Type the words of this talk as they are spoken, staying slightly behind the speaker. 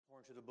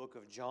To the book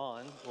of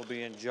John. We'll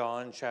be in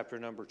John chapter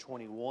number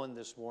 21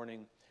 this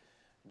morning.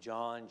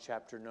 John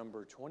chapter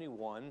number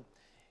 21.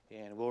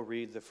 And we'll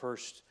read the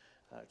first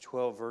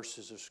 12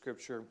 verses of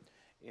Scripture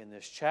in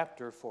this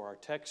chapter for our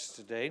text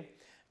today.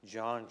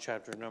 John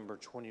chapter number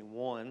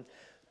 21.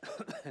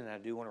 And I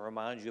do want to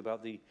remind you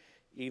about the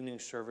evening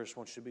service. I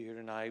want you to be here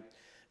tonight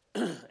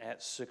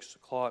at 6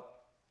 o'clock.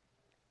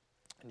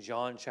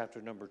 John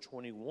chapter number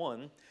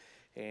 21.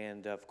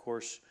 And of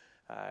course,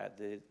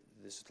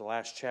 this is the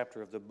last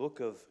chapter of the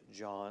book of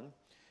John,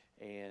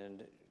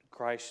 and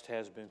Christ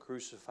has been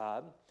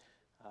crucified.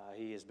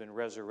 He has been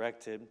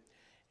resurrected,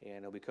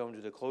 and we'll be coming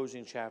to the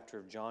closing chapter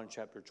of John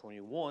chapter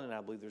 21, and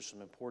I believe there's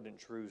some important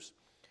truths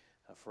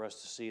for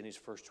us to see in these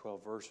first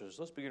 12 verses.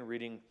 Let's begin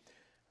reading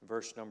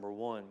verse number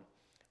 1.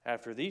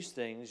 After these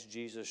things,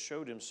 Jesus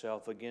showed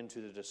himself again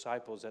to the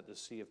disciples at the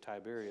Sea of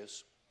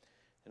Tiberias,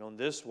 and on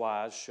this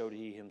wise showed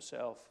he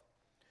himself.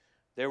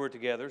 There were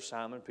together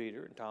Simon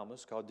Peter and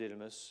Thomas, called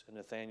Didymus, and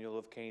Nathanael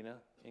of Cana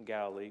in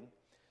Galilee,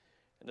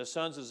 and the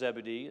sons of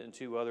Zebedee, and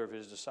two other of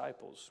his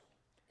disciples.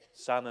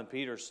 Simon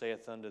Peter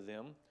saith unto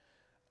them,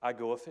 I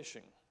go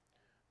a-fishing.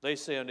 They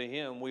say unto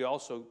him, We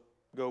also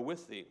go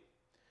with thee.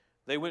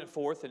 They went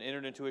forth and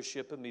entered into a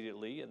ship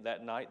immediately, and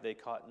that night they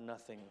caught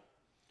nothing.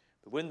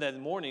 But when that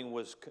morning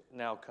was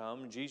now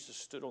come, Jesus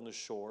stood on the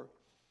shore,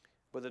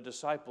 but the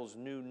disciples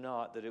knew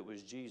not that it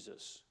was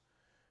Jesus.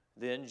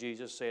 Then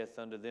Jesus saith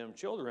unto them,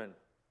 Children,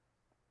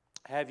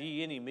 have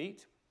ye any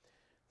meat?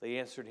 They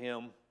answered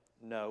him,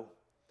 No.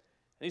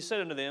 And he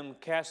said unto them,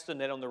 Cast the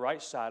net on the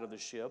right side of the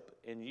ship,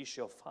 and ye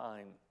shall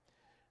find.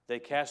 They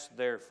cast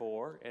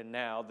therefore, and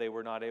now they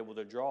were not able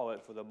to draw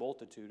it for the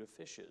multitude of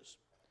fishes.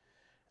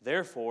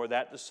 Therefore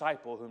that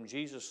disciple whom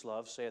Jesus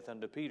loved saith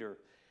unto Peter,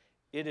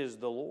 It is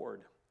the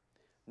Lord.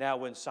 Now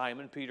when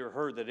Simon Peter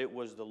heard that it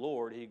was the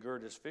Lord, he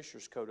girded his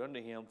fisher's coat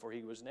unto him, for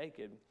he was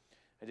naked,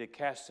 and did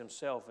cast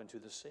himself into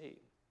the sea.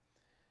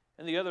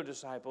 And the other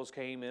disciples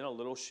came in a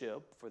little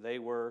ship, for they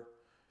were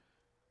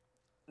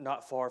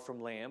not far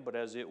from land, but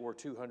as it were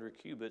 200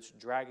 cubits,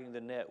 dragging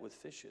the net with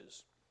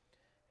fishes.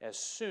 As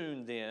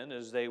soon then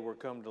as they were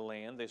come to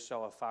land, they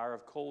saw a fire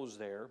of coals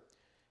there,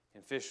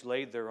 and fish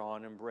laid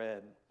thereon, and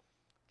bread.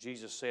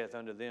 Jesus saith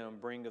unto them,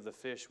 Bring of the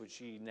fish which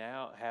ye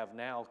have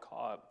now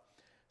caught.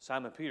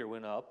 Simon Peter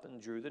went up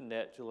and drew the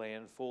net to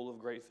land full of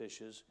great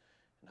fishes,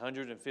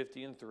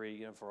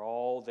 153, and for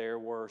all there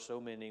were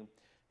so many,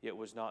 yet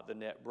was not the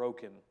net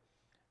broken.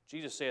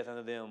 Jesus saith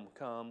unto them,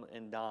 Come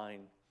and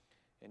dine.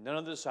 And none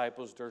of the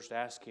disciples durst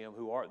ask him,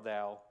 Who art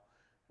thou?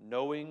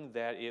 Knowing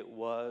that it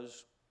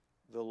was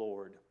the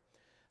Lord.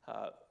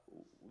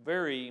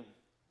 Very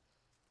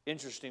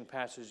interesting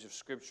passage of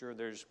Scripture.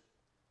 There's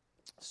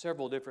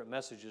several different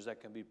messages that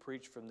can be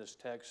preached from this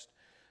text.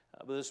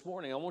 But this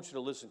morning, I want you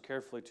to listen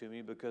carefully to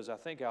me, because I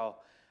think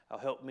I'll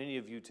help many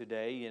of you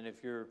today. And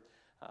if you're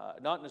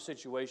not in a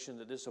situation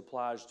that this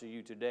applies to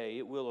you today,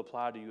 it will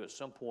apply to you at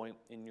some point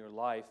in your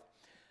life.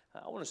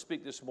 I want to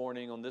speak this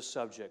morning on this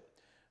subject,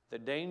 the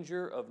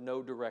danger of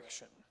no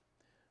direction.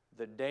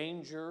 The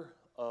danger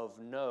of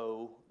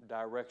no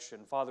direction.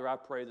 Father, I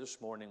pray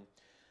this morning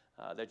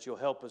that you'll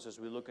help us as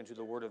we look into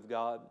the Word of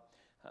God.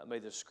 May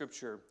the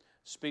Scripture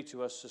speak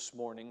to us this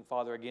morning.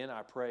 Father, again,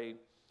 I pray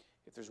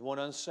if there's one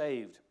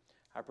unsaved,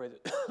 I pray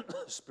that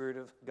the Spirit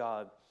of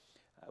God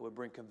would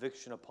bring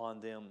conviction upon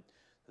them,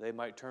 they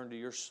might turn to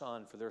your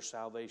Son for their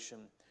salvation.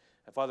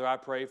 And Father, I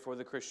pray for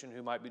the Christian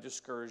who might be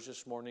discouraged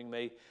this morning.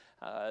 May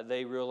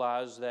they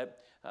realize that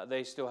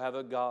they still have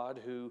a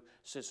God who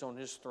sits on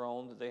his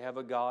throne, that they have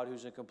a God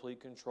who's in complete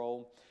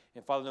control.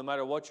 And Father, no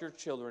matter what your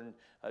children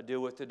deal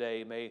with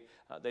today, may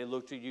they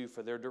look to you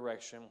for their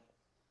direction.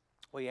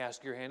 We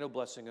ask your hand of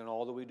blessing in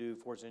all that we do,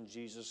 for it's in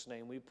Jesus'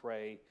 name we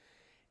pray.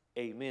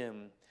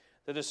 Amen.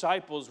 The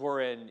disciples were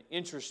an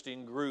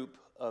interesting group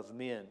of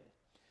men.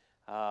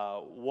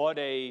 What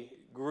a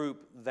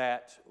group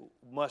that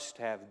must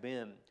have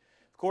been.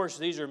 Of course,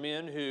 these are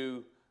men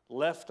who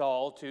left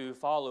all to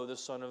follow the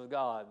Son of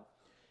God.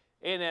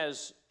 And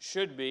as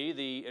should be,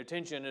 the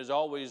attention is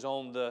always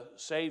on the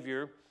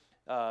Savior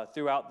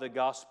throughout the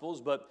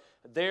Gospels, but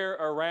there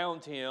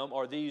around him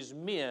are these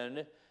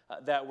men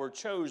that were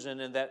chosen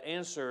and that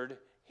answered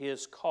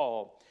his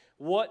call.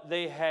 What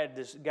they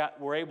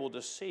were able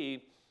to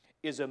see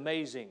is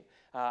amazing.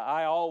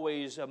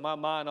 My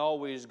mind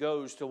always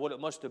goes to what it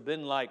must have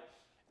been like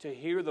to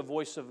hear the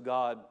voice of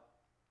God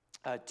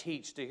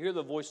teach, to hear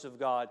the voice of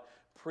God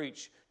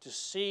preach, to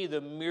see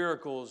the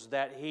miracles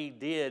that he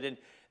did. And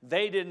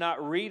they did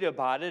not read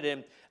about it,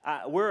 and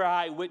we're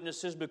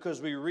eyewitnesses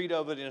because we read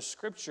of it in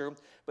Scripture,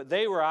 but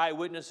they were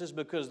eyewitnesses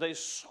because they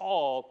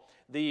saw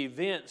the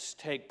events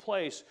take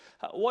place.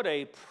 What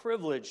a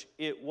privilege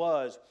it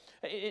was.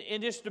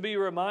 And just to be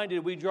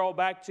reminded, we draw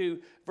back to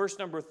verse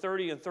number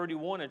 30 and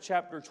 31 of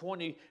chapter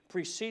 20,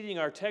 preceding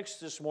our text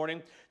this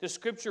morning. The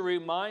Scripture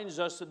reminds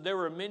us that there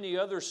were many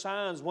other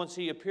signs once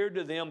he appeared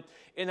to them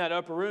in that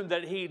upper room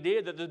that he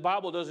did that the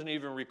Bible doesn't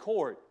even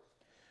record.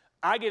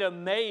 I get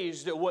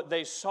amazed at what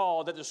they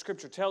saw that the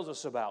Scripture tells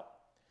us about.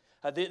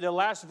 The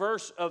last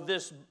verse of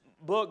this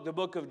book, the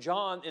book of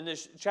John, in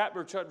this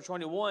chapter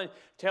 21,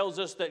 tells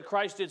us that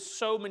Christ did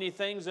so many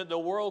things that the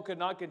world could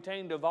not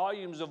contain the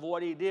volumes of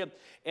what he did.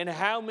 And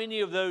how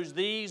many of those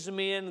these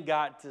men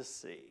got to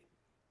see?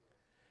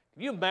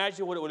 Can you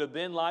imagine what it would have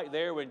been like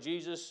there when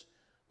Jesus,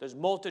 there's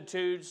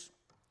multitudes,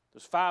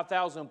 there's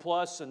 5,000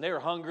 plus, and they're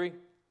hungry?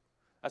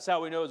 That's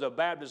how we know it's a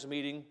Baptist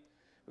meeting,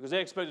 because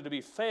they expected to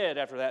be fed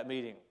after that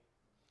meeting.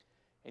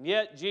 And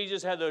yet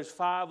Jesus had those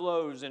 5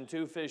 loaves and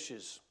 2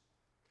 fishes.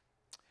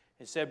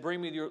 He said, bring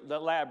me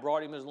that lad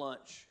brought him his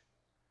lunch.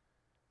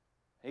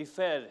 He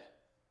fed.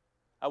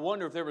 I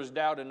wonder if there was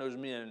doubt in those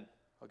men.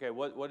 Okay,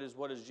 what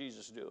is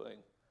Jesus doing?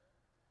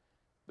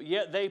 But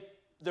yet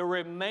the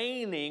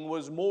remaining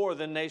was more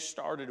than they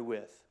started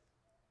with.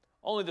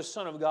 Only the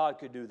Son of God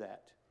could do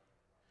that.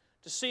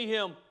 To see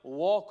him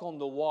walk on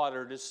the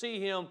water, to see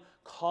him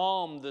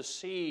calm the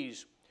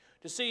seas,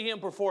 to see him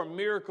perform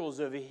miracles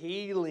of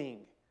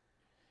healing.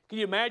 Can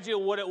you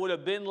imagine what it would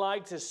have been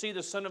like to see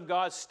the Son of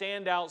God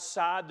stand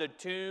outside the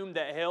tomb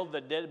that held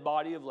the dead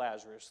body of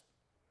Lazarus?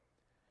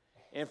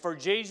 And for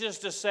Jesus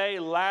to say,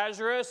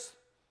 Lazarus,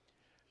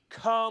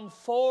 come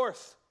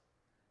forth.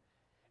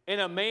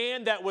 And a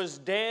man that was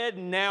dead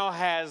now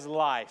has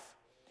life.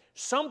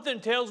 Something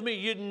tells me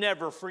you'd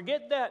never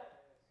forget that.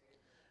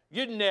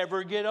 You'd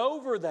never get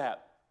over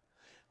that.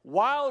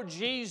 While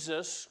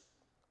Jesus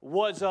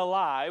was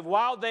alive,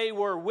 while they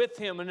were with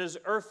him in his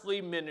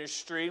earthly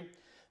ministry,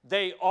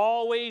 they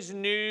always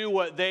knew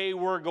what they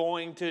were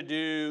going to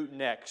do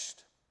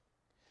next.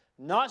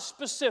 Not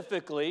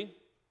specifically,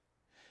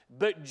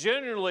 but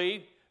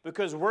generally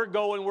because we're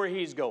going where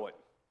he's going.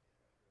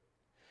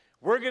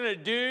 We're going to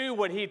do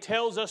what he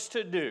tells us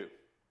to do.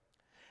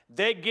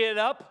 They get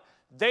up.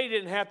 They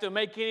didn't have to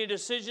make any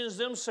decisions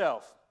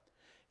themselves.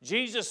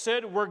 Jesus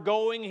said, we're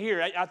going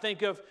here. I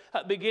think of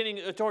beginning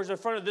towards the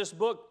front of this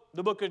book,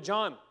 the book of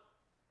John.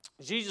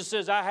 Jesus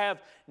says, I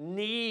have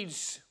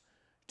needs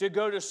to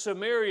go to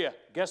Samaria.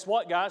 Guess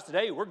what, guys?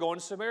 Today we're going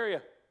to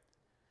Samaria.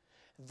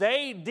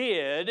 They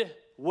did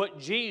what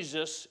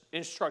Jesus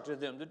instructed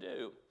them to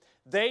do.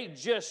 They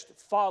just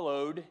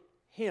followed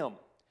him.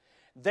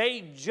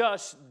 They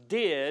just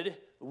did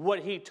what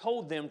he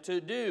told them to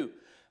do.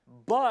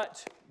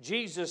 But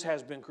Jesus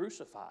has been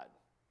crucified.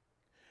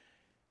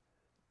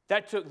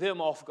 That took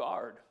them off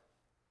guard.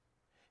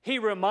 He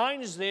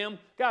reminds them,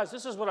 guys,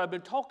 this is what I've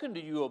been talking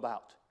to you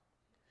about.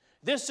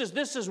 This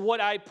is what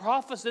I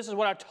prophesied, this is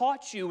what I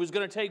taught you was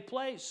going to take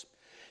place.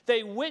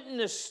 They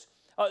witnessed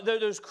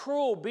those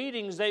cruel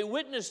beatings. They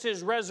witnessed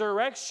his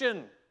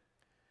resurrection.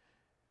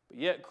 But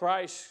yet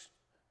Christ,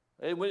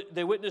 they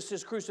witnessed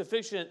his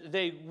crucifixion.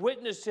 They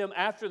witnessed him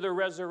after the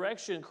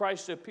resurrection.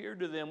 Christ appeared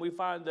to them. We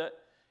find that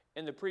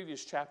in the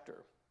previous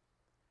chapter.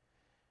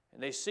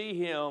 And they see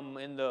him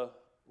in the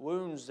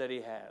wounds that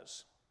he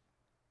has.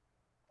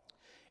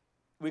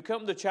 We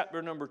come to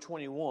chapter number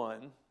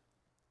 21.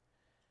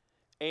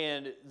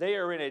 And they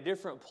are in a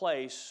different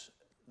place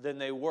than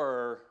they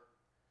were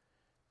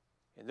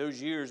in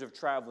those years of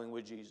traveling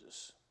with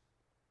Jesus.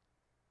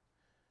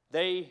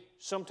 They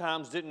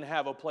sometimes didn't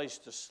have a place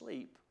to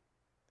sleep,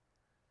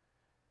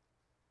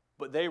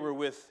 but they were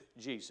with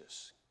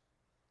Jesus.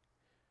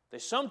 They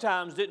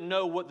sometimes didn't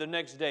know what the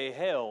next day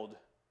held,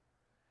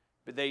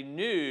 but they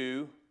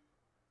knew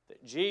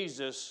that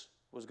Jesus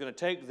was going to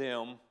take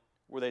them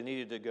where they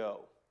needed to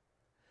go.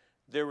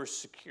 There was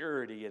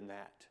security in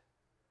that.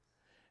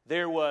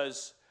 There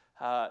was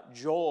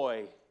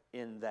joy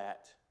in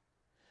that.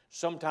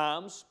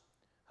 Sometimes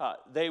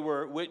they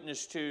were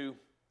witness to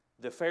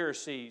the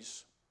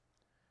Pharisees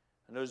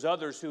and those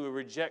others who would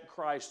reject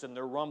Christ and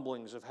their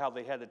rumblings of how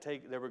they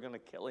were going to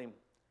kill him.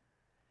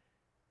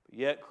 But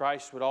yet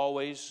Christ would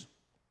always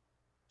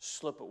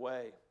slip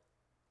away.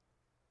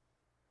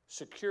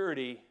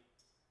 Security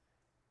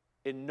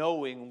in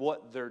knowing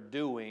what they're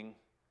doing,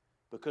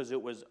 because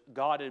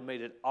God had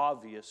made it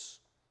obvious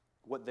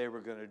what they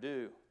were going to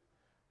do.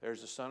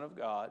 There's the Son of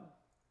God.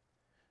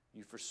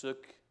 You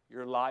forsook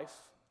your life.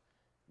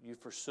 You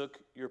forsook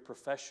your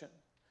profession.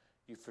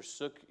 You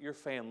forsook your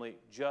family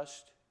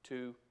just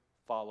to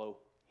follow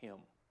him.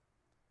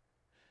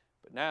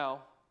 But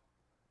now,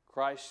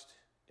 Christ,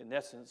 in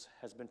essence,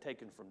 has been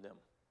taken from them.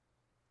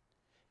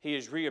 He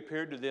has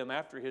reappeared to them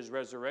after his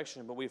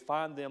resurrection, but we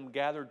find them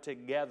gathered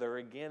together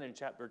again in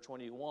chapter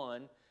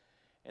 21,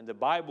 and the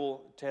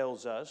Bible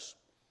tells us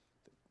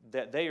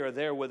that they are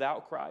there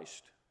without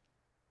Christ.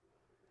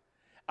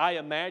 I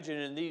imagine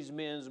in these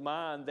men's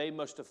mind, they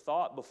must have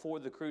thought before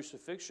the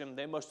crucifixion,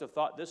 they must have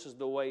thought this is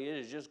the way it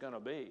is just going to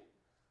be.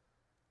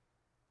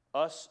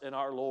 Us and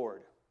our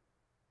Lord.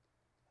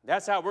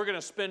 That's how we're going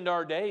to spend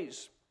our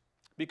days.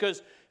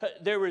 Because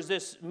there was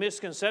this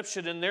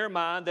misconception in their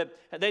mind that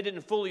they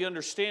didn't fully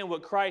understand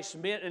what Christ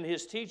meant in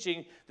his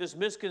teaching, this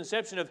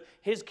misconception of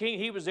his king,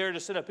 he was there to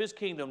set up his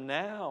kingdom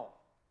now.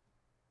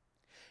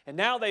 And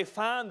now they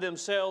find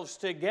themselves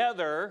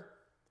together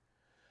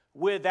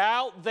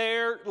without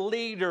their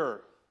leader,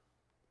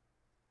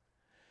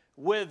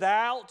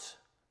 without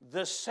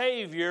the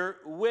Savior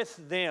with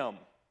them.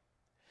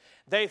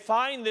 They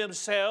find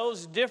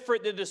themselves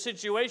different than the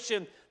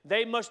situation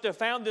they must have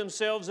found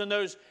themselves in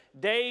those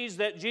days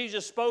that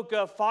Jesus spoke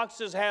of.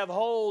 Foxes have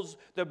holes,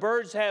 the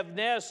birds have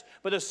nests,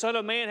 but the Son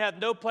of Man hath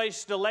no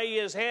place to lay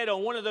his head.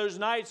 On one of those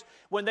nights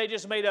when they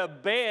just made a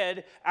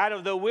bed out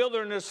of the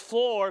wilderness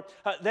floor,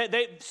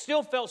 they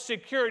still felt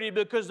security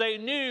because they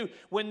knew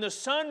when the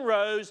sun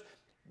rose,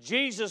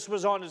 Jesus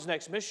was on his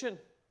next mission.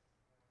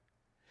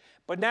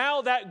 But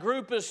now that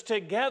group is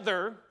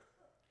together,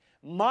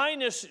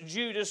 minus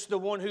Judas, the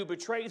one who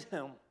betrayed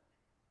him.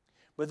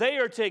 But they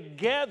are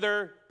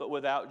together, but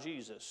without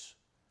Jesus.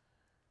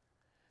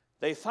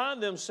 They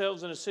find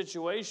themselves in a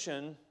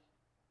situation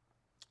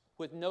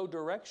with no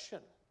direction.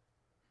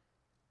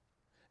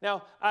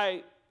 Now,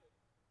 I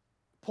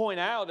point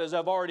out, as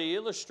I've already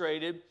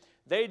illustrated,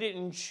 they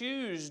didn't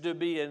choose to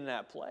be in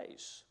that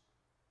place.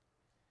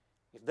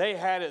 If they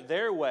had it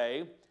their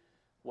way,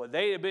 what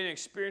they had been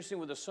experiencing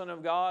with the Son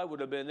of God would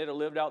have been they'd have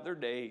lived out their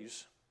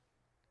days.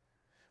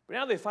 But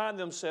now they find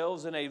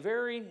themselves in a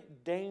very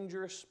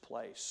dangerous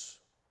place.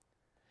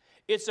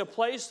 It's a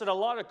place that a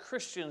lot of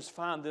Christians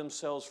find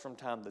themselves from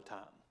time to time.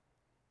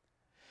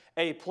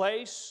 A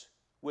place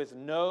with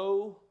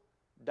no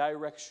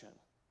direction.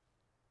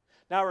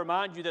 Now I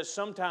remind you that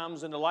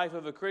sometimes in the life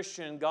of a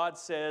Christian, God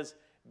says,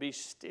 be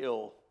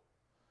still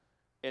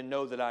and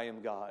know that I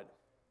am God.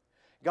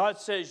 God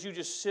says, you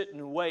just sit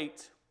and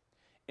wait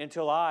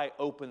until I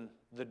open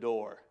the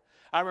door.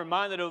 I'm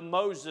reminded of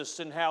Moses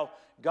and how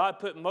God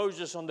put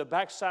Moses on the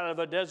backside of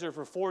a desert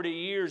for 40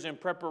 years in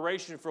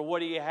preparation for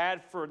what he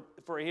had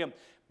for him.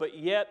 But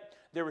yet,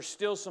 there were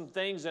still some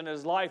things in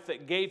his life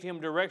that gave him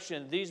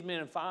direction. These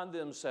men find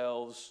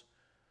themselves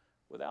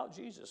without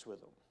Jesus with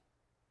them.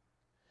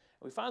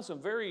 We find some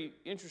very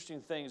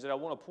interesting things that I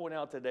want to point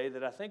out today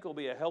that I think will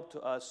be a help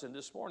to us. And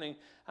this morning,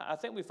 I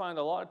think we find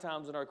a lot of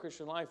times in our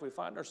Christian life, we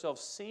find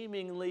ourselves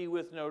seemingly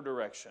with no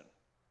direction.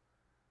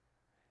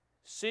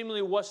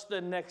 Seemingly, what's the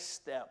next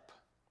step?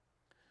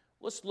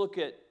 Let's look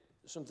at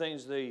some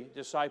things the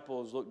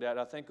disciples looked at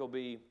I think will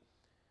be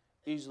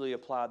easily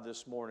applied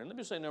this morning. Let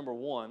me say number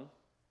one,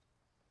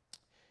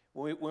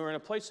 when we're in a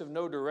place of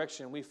no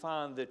direction, we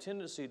find the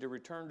tendency to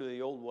return to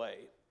the old way.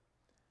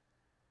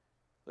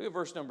 Look at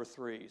verse number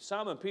 3.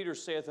 Simon Peter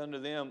saith unto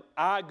them,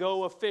 I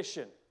go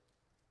a-fishing.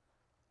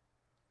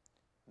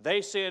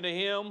 They say unto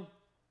him,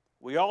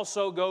 we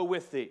also go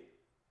with thee.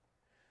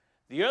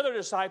 The other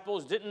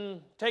disciples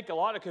didn't take a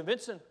lot of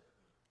convincing.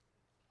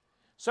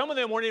 Some of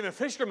them weren't even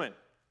fishermen.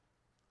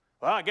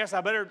 Well, I guess I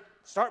better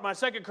start my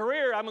second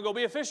career. I'm going to go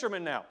be a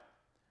fisherman now.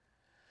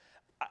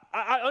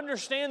 I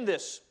understand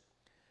this.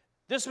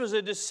 This was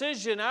a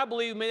decision, I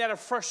believe, made out of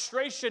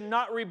frustration,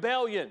 not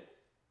rebellion.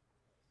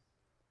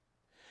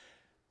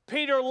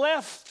 Peter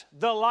left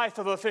the life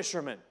of a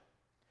fisherman.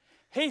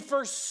 He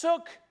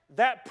forsook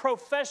that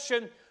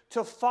profession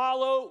to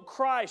follow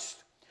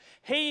Christ.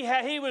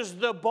 He was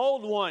the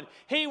bold one.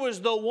 He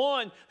was the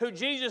one who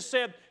Jesus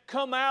said,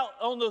 come out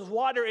on the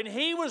water, and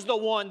he was the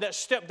one that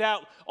stepped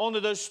out onto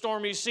those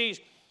stormy seas.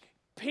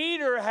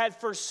 Peter had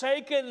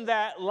forsaken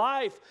that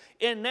life,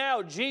 and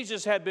now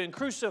Jesus had been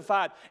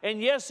crucified. And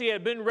yes, he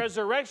had been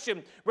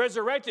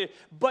resurrected,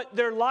 but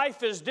their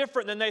life is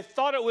different than they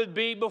thought it would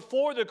be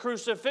before the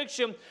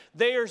crucifixion.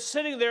 They are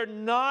sitting there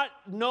not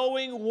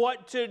knowing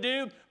what to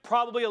do,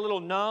 probably a little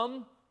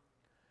numb,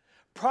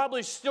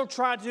 probably still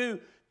trying to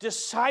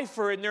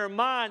decipher in their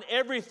mind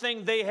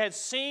everything they had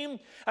seen.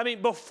 I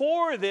mean,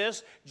 before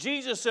this,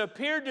 Jesus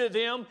appeared to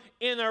them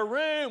in a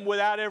room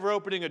without ever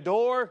opening a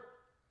door.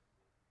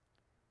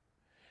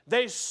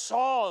 They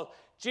saw,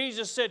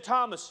 Jesus said,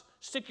 Thomas,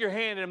 stick your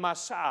hand in my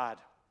side.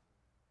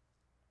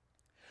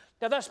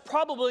 Now, that's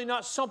probably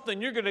not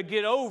something you're going to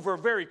get over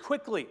very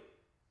quickly.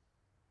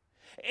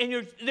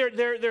 And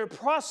they're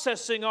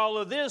processing all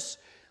of this,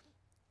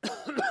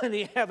 and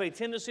they have a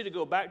tendency to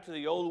go back to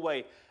the old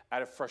way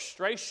out of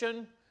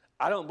frustration.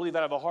 I don't believe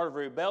out of a heart of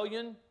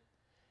rebellion.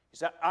 He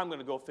said, I'm going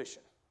to go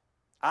fishing.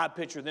 I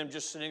picture them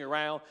just sitting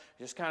around,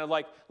 just kind of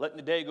like letting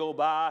the day go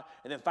by.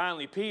 And then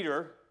finally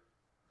Peter,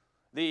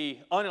 the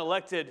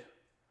unelected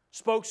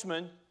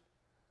spokesman,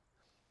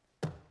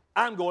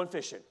 I'm going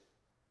fishing.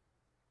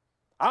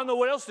 I don't know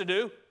what else to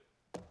do.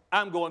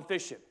 I'm going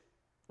fishing.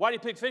 Why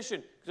did he pick fishing?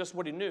 Because that's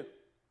what he knew.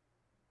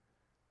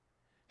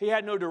 He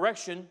had no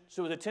direction,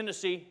 so it was a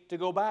tendency to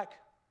go back.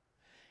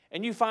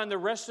 And you find the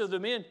rest of the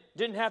men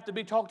didn't have to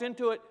be talked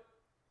into it.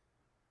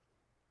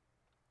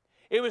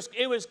 It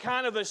was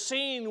kind of a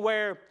scene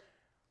where,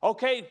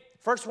 okay,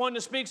 first one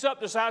that speaks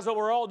up decides what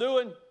we're all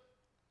doing.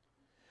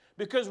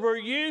 Because we're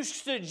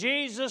used to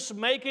Jesus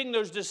making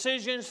those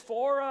decisions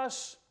for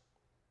us.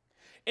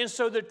 And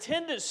so the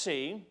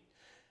tendency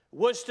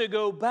was to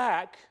go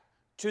back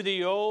to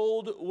the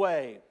old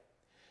way.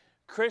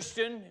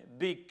 Christian,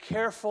 be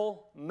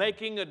careful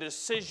making a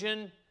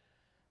decision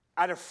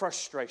out of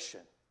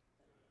frustration.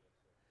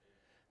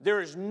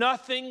 There is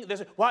nothing,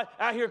 why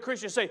I hear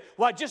Christians say,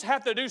 well, I just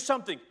have to do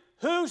something.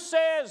 Who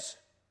says?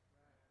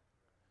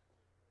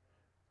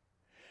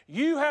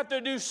 You have to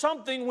do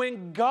something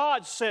when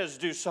God says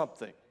do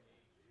something.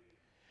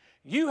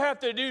 You have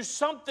to do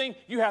something,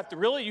 you have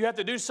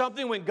to do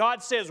something when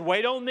God says,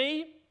 wait on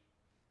me.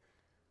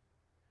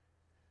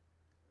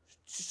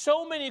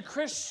 so many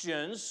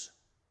Christians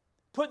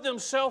put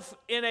themselves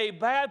in a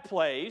bad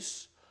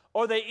place,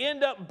 or they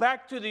end up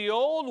back to the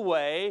old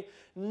way,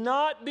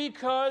 not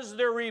because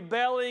they're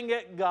rebelling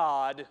at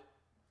God,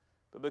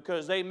 but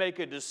because they make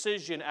a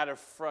decision out of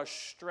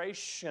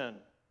frustration.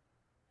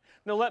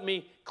 Now, let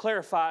me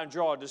clarify and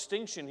draw a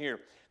distinction here.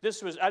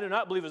 I do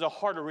not believe, is a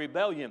heart of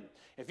rebellion.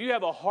 If you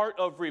have a heart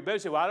of rebellion,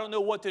 say, well, I don't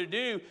know what to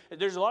do.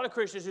 There's a lot of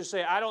Christians who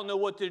say, I don't know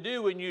what to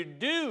do, and you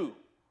do.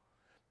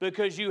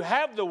 Because you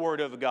have the Word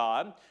of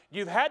God,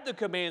 you've had the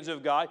commands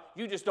of God,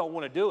 you just don't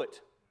want to do it.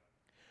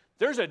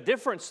 There's a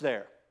difference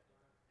there.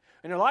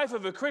 In the life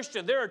of a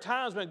Christian, there are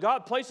times when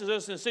God places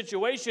us in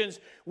situations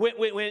when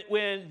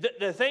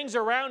the things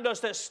around us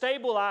that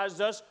stabilized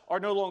us are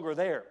no longer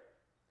there.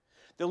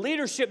 The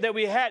leadership that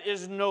we had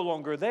is no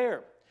longer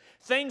there.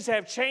 Things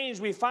have changed.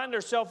 We find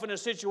ourselves in a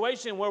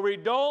situation where we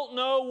don't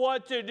know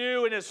what to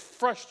do, and it's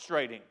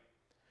frustrating.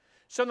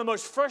 Some of the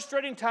most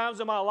frustrating times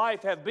of my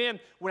life have been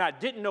when I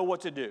didn't know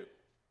what to do.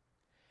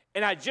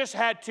 And I just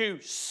had to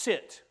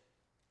sit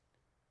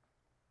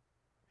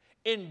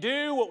and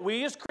do what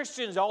we as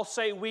Christians all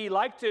say we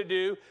like to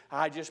do.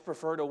 I just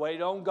prefer to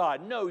wait on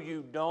God. No,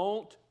 you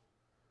don't.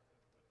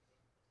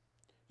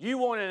 You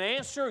want an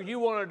answer, you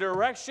want a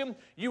direction,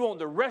 you want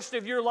the rest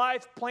of your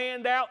life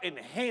planned out and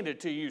handed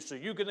to you so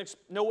you can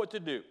know what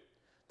to do.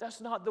 That's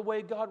not the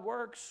way God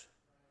works.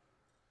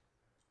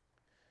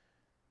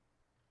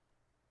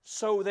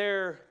 So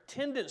their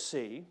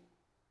tendency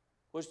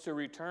was to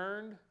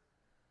return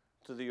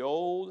to the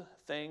old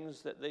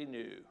things that they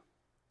knew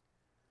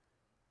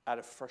out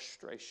of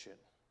frustration.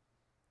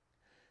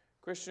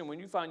 Christian, when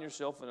you find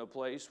yourself in a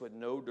place with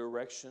no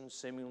direction,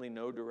 seemingly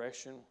no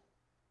direction,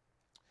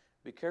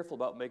 be careful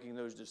about making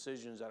those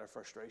decisions out of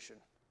frustration.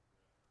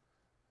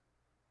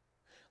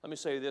 Let me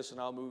say this,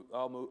 and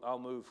I'll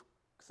move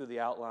through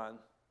the outline.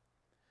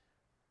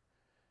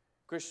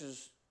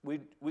 Christians,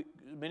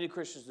 many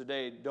Christians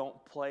today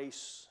don't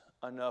place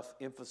enough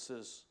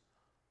emphasis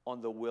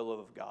on the will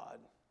of God.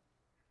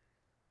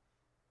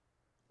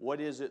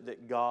 What is it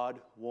that God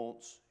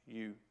wants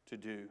you to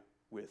do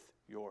with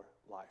your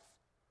life?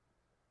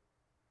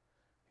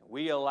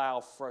 We allow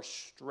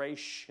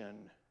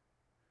frustration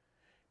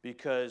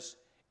because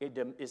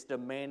it's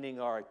demanding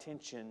our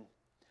attention.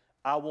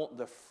 I want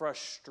the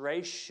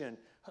frustration.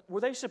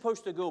 Were they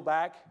supposed to go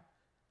back?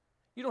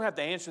 You don't have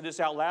to answer this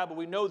out loud, but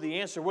we know the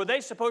answer. Were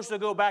they supposed to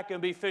go back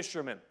and be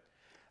fishermen?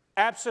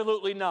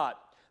 Absolutely not.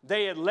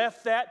 They had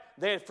left that.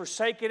 They had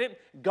forsaken it.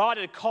 God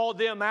had called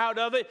them out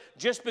of it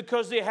just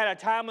because they had a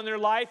time in their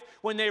life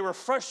when they were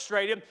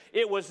frustrated.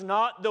 It was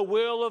not the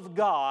will of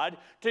God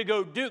to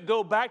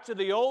go back to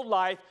the old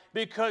life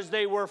because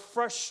they were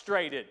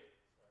frustrated.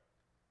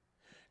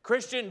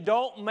 Christian,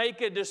 don't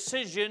make a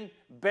decision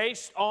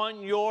based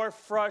on your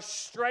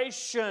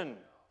frustration.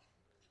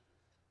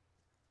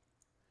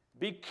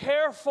 Be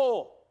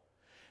careful.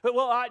 But,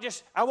 well,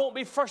 I won't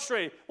be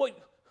frustrated. Well,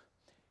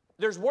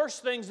 there's worse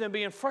things than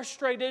being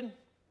frustrated.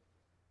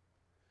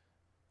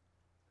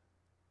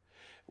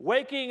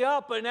 Waking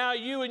up and now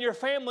you and your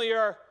family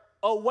are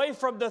away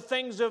from the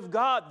things of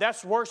God.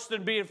 That's worse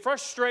than being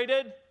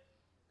frustrated.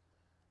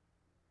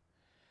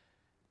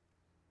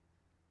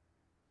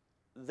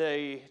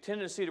 The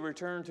tendency to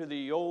return to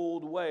the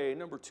old way.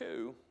 Number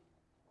two,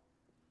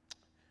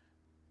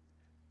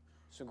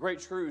 some great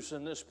truths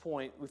in this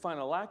point. We find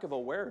a lack of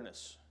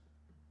awareness.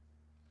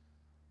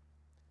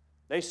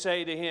 They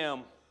say to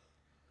him,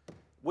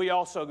 we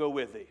also go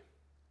with thee.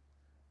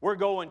 We're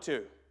going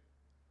to.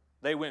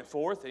 They went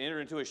forth and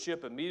entered into a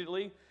ship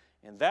immediately,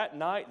 and that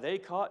night they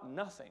caught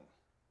nothing.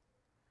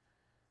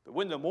 But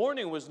when the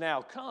morning was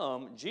now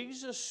come,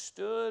 Jesus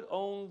stood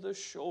on the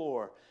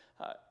shore.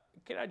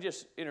 Can I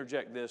just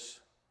interject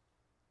this?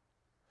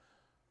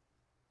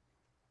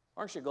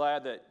 Aren't you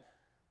glad that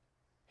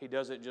he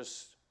doesn't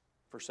just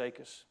forsake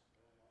us?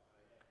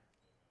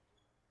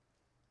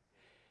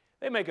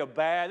 They make a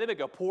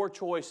poor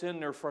choice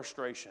in their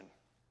frustration.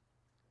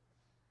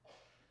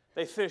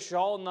 They fish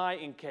all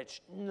night and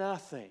catch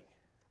nothing.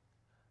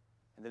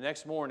 And the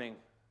next morning,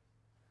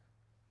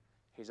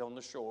 he's on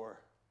the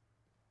shore,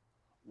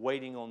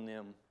 waiting on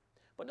them.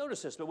 But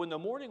notice this, but when the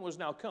morning was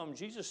now come,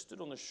 Jesus stood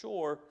on the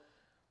shore.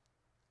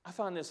 I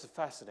find this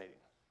fascinating.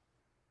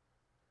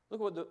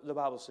 Look what the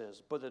Bible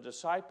says. But the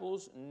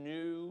disciples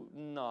knew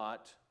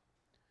not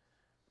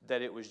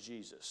that it was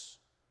Jesus.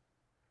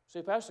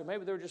 Say, Pastor,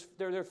 maybe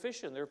they're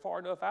fishing. They're far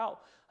enough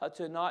out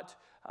to not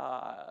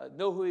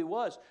know who he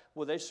was.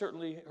 Well, they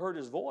certainly heard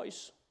his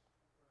voice.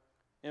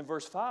 In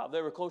verse 5,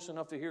 they were close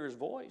enough to hear his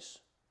voice.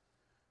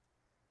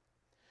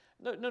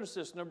 Notice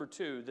this, number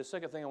two, the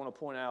second thing I want to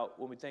point out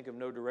when we think of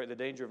the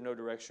danger of no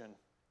direction,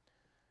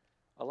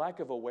 a lack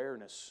of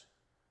awareness.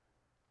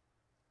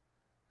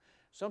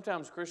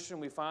 Sometimes, Christian,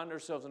 we find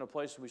ourselves in a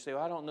place where we say,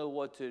 well, I don't know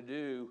what to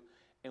do,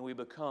 and we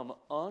become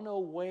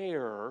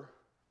unaware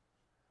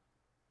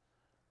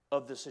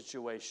of the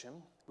situation.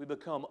 We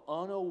become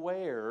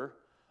unaware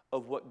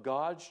of what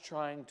God's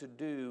trying to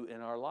do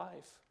in our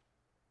life.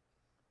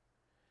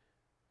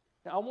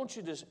 Now, I want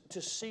you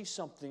to see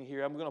something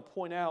here. I'm going to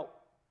point out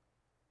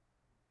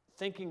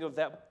thinking of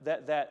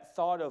that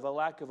thought of a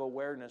lack of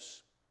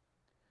awareness.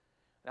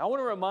 And I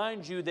want to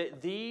remind you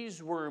that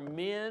these were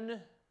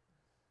men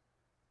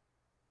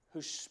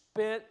who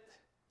spent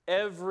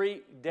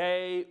every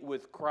day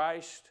with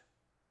Christ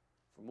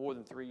for more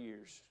than 3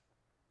 years.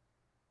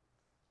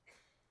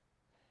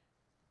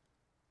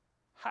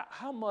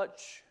 How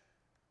much,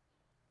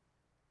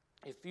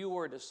 if you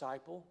were a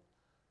disciple,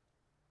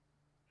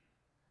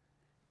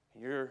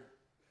 and you're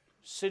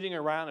sitting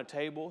around a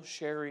table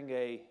sharing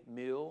a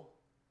meal,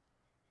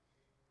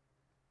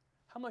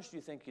 how much do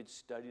you think you'd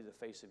study the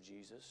face of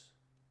Jesus?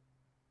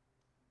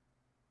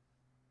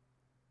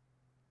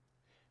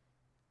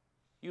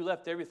 You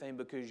left everything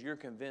because you're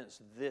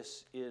convinced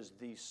this is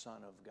the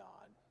Son of God.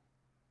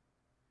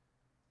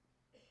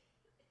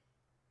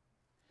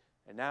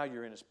 And now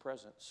you're in His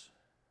presence.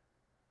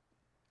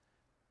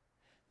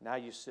 Now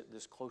you sit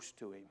this close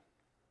to Him.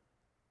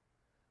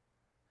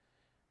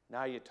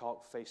 Now you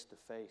talk face to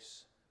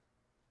face.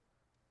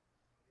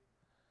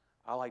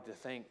 I like to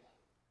think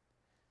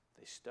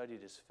they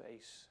studied His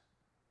face.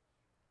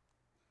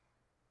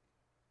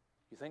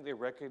 You think they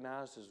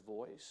recognized His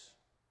voice?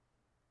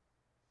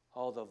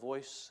 Oh, the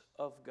voice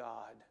of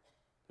God.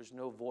 There's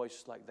no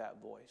voice like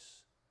that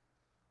voice.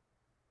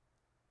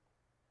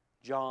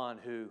 John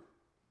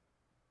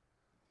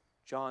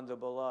the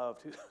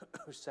beloved,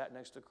 who sat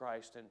next to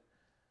Christ and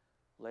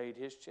laid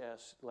his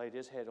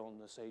head on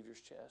the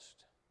Savior's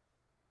chest.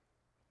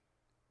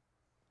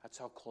 That's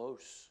how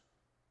close.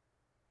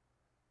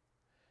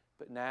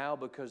 But now,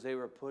 because they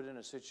were put in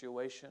a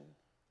situation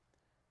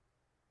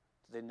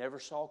they never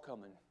saw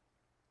coming,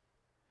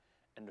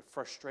 and the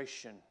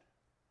frustration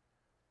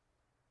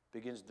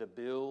begins to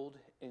build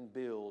and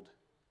build,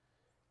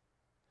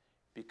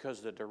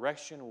 because the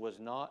direction was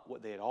not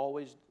what they had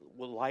always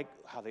would like,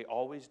 how they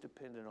always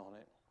depended on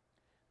it.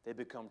 They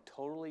become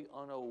totally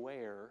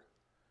unaware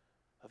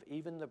of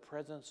even the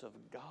presence of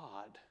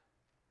God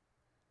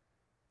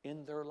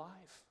in their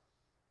life.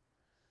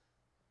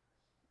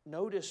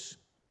 Notice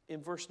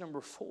in verse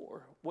number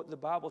 4 what the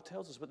Bible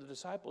tells us. But the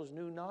disciples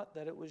knew not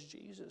that it was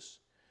Jesus.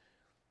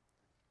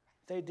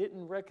 They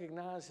didn't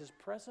recognize His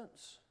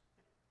presence.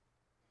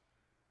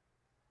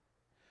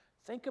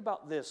 Think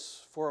about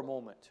this for a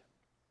moment.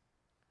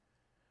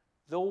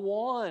 The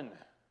one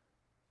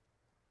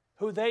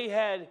who they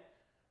had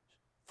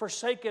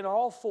forsaken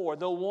all for,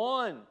 the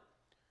one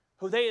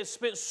who they had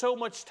spent so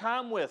much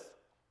time with,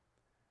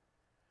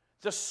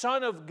 the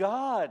Son of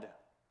God.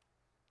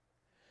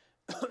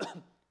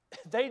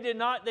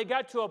 They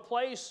got to a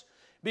place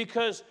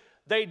because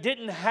they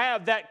didn't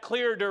have that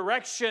clear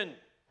direction.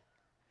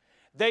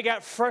 They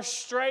got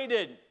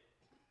frustrated.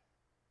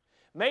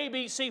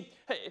 Maybe,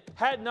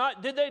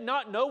 did they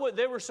not know what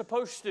they were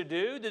supposed to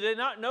do? Did they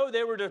not know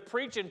they were to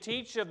preach and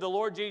teach of the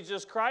Lord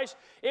Jesus Christ?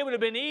 It would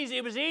have been easy.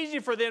 It was easy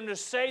for them to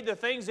say the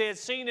things they had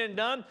seen and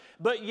done,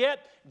 but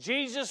yet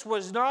Jesus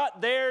was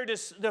not there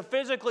to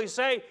physically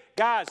say,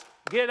 guys,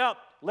 get up,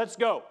 let's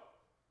go.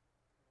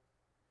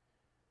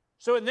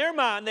 So in their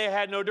mind, they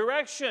had no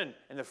direction,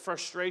 and the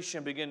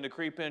frustration began to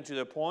creep into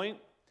the point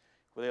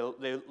where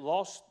they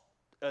lost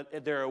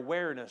their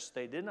awareness.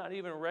 They did not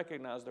even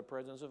recognize the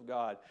presence of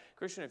God.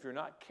 Christian, if you're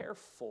not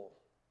careful,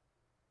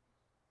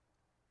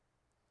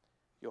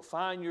 you'll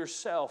find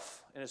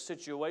yourself in a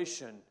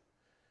situation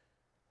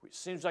which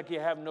seems like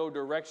you have no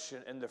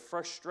direction, and the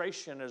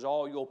frustration is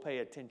all you'll pay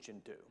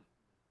attention to.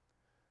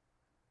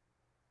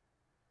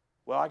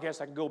 Well, I guess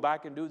I can go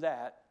back and do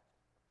that.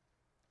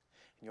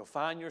 And you'll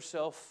find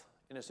yourself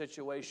in a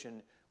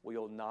situation where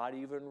you'll not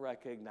even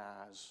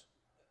recognize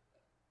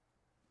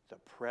the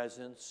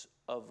presence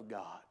of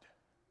God.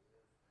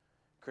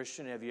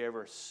 Christian, have you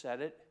ever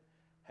said it?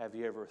 Have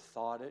you ever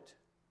thought it?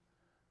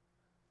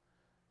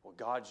 Well,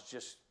 God's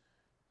just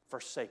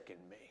forsaken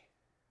me.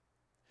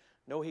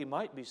 No, He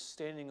might be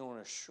standing on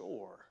a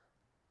shore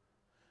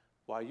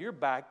while you're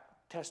back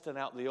testing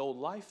out the old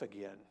life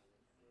again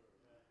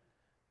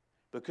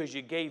because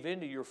you gave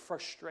in to your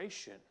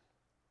frustration.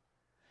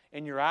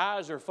 And your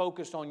eyes are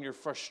focused on your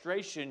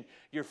frustration.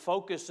 Your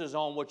focus is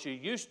on what you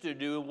used to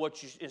do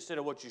instead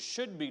of what you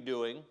should be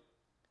doing.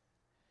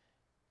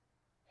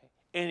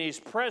 And His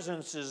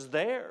presence is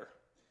there.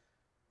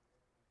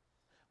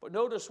 But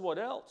notice what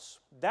else.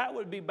 That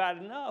would be bad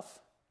enough.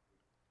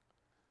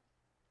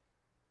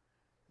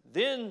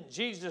 Then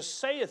Jesus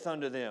saith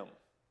unto them,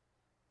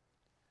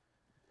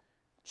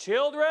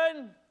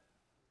 Children,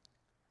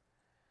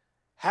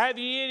 have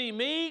ye any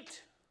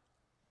meat?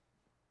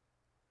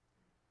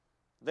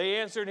 They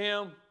answered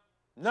Him,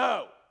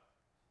 No.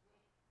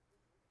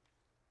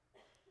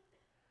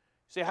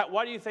 See,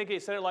 why do you think He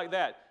said it like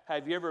that?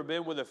 Have you ever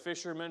been with a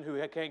fisherman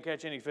who can't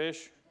catch any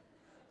fish?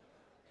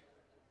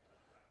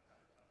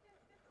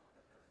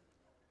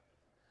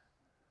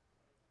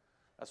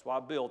 That's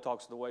why Bill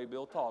talks the way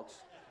Bill talks.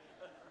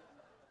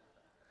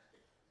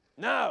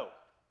 No.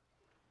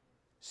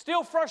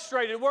 Still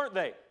frustrated, weren't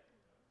they?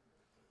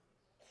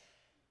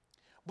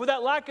 With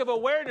that lack of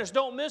awareness,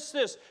 don't miss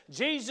this.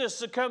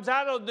 Jesus comes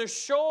out on the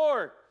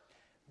shore,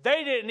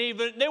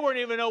 They weren't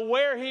even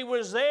aware he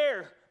was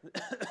there.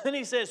 And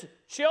he says,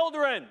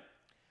 children.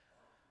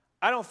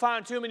 I don't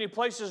find too many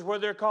places where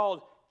they're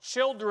called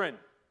children.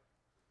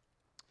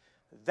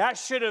 That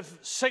should have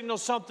signaled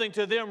something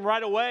to them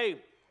right away.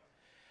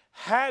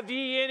 Have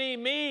ye any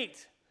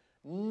meat?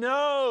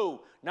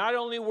 No. Not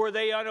only were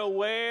they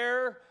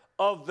unaware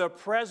of the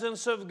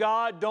presence of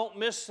God, don't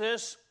miss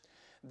this,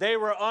 they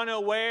were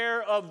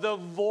unaware of the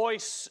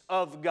voice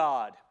of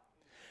God.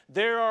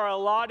 There are a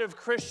lot of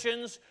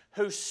Christians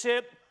who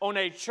sit on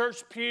a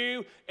church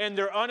pew and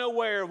they're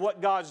unaware of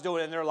what God's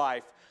doing in their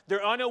life.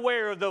 They're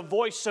unaware of the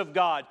voice of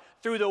God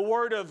through the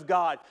Word of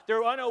God.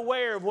 They're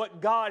unaware of what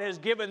God has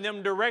given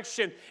them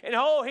direction. And,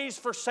 oh, He's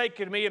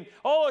forsaken me. And,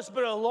 oh, it's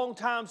been a long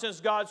time since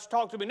God's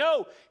talked to me.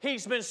 No,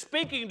 He's been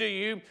speaking to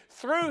you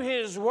through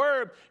His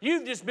Word.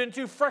 You've just been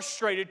too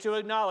frustrated to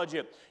acknowledge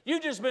it.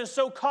 You've just been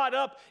so caught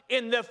up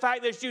in the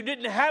fact that you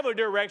didn't have a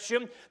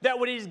direction that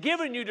when He's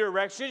given you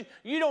direction,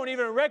 you don't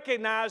even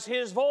recognize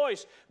His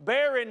voice.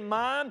 Bear in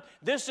mind,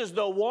 this is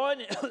the one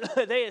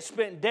they had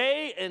spent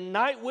day and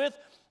night with.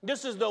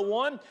 This is the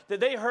one that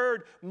they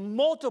heard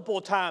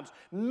multiple times,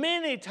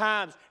 many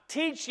times,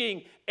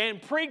 teaching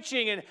and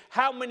preaching. And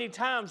how many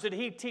times did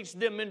He teach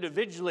them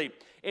individually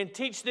and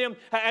teach them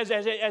as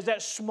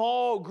that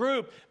small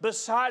group?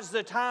 Besides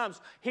the times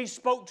He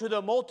spoke to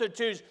the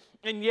multitudes.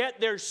 And yet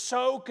they're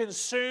so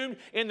consumed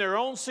in their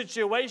own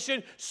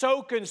situation,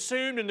 so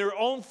consumed in their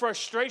own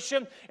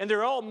frustration, and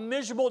they're all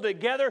miserable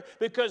together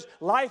because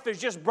life has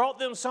just brought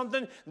them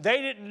something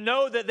they didn't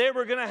know that they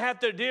were going to have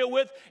to deal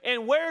with.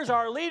 And where's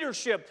our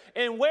leadership?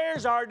 And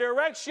where's our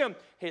direction?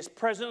 His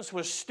presence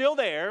was still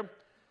there.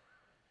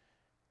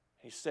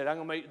 He said,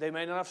 they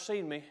may not have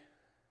seen me.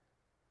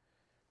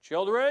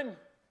 Children,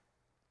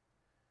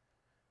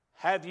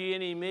 have ye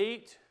any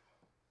meat?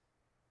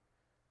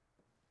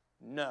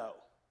 No.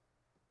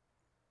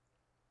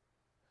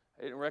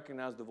 They didn't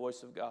recognize the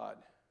voice of God.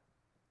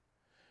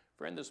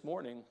 Friend, this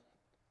morning,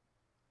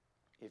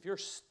 if you're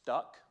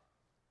stuck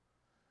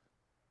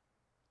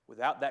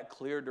without that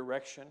clear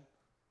direction,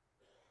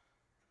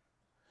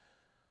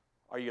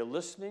 are you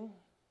listening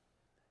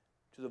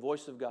to the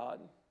voice of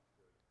God?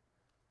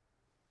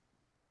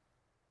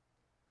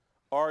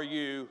 Are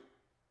you?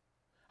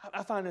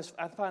 I find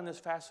this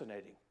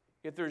fascinating.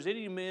 If there's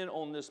any men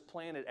on this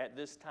planet at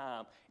this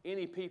time,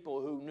 any people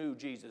who knew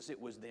Jesus,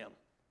 it was them.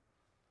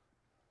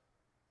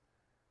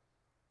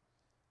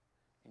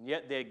 And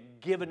yet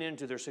they'd given in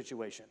to their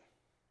situation.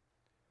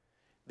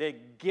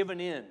 They'd given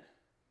in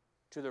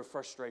to their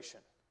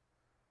frustration.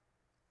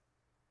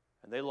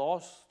 And they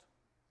lost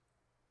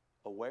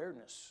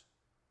awareness.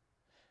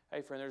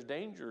 Hey, friend, there's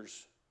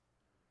dangers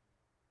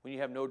when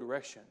you have no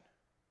direction.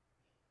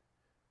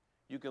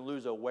 You can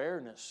lose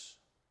awareness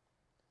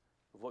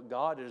of what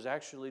God is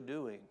actually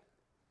doing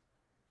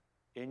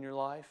in your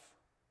life.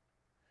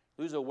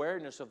 Lose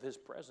awareness of His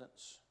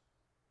presence.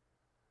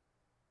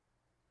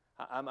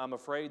 I'm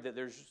afraid that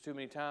there's too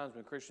many times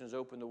when Christians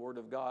open the Word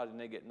of God and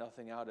they get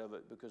nothing out of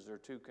it because they're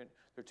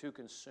too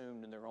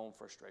consumed in their own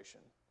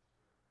frustration.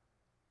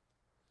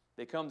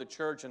 They come to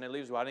church and they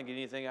leave, well, I didn't get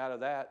anything out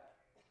of that.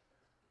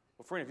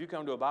 Well, friend, if you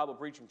come to a Bible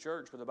preaching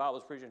church where the Bible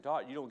is preaching and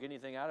taught, you don't get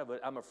anything out of it,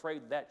 I'm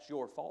afraid that's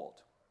your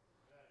fault.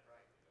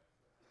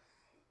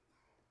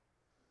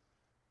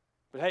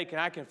 But hey, can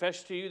I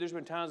confess to you, there's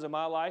been times in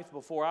my life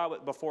before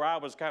I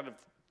was kind of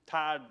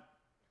tied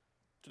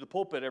to the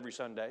pulpit every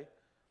Sunday,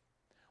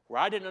 where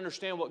I didn't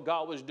understand what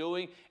God was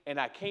doing, and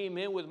I came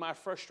in with my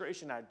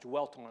frustration, I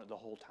dwelt on it the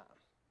whole time.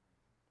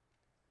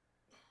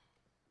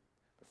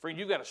 But friend,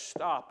 you've got to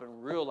stop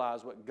and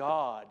realize what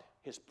God,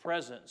 His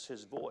presence,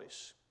 His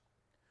voice.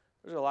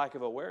 There's a lack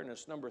of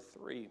awareness. Number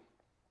 3.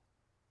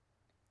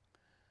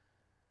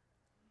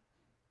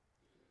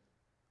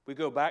 We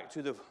go back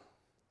to the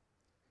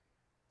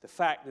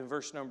fact in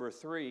verse number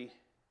 3,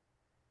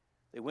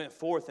 they went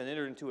forth and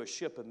entered into a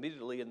ship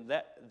immediately, and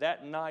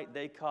that night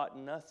they caught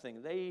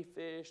nothing. They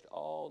fished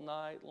all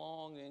night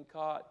long and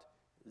caught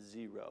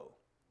 0.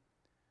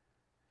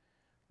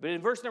 But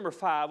in verse number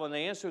 5, when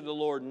they answered the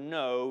Lord,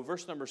 no,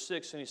 verse number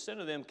 6, and He said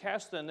to them,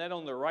 cast the net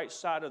on the right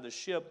side of the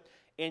ship,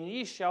 and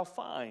ye shall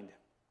find.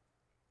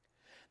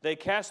 They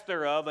cast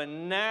thereof,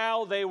 and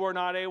now they were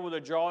not able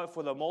to draw it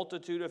for the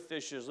multitude of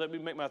fishes. Let me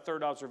make my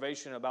third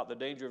observation about the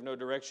danger of no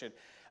direction.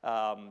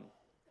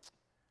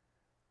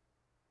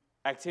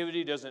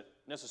 Activity doesn't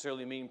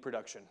necessarily mean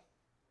production.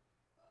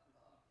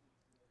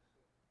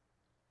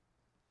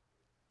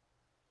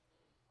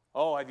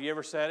 Oh, have you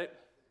ever said it?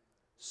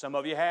 Some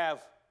of you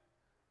have.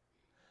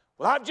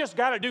 Well, I've just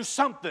got to do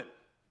something.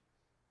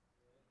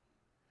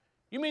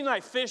 You mean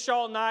like fish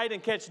all night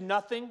and catch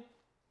nothing?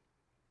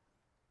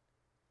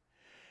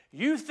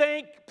 You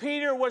think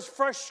Peter was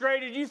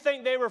frustrated? You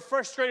think they were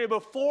frustrated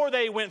before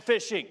they went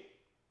fishing?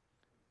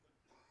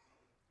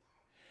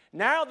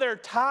 Now they're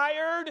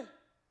tired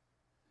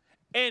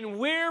and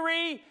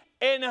weary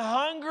and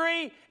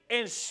hungry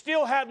and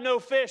still have no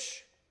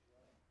fish.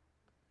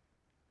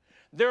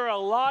 There are a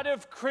lot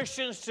of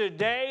Christians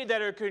today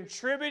that are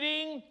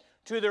contributing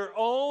to their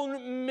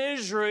own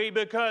misery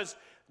because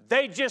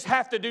They just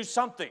have to do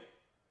something.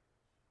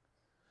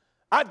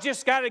 I've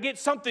just got to get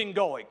something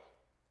going.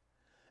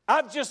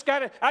 I've just got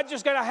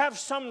to have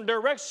some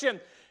direction.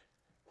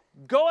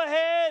 Go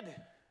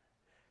ahead.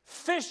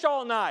 Fish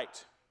all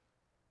night.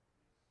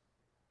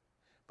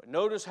 But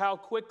notice how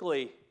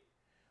quickly,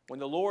 when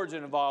the Lord's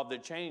involved,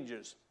 it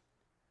changes.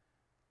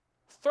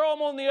 Throw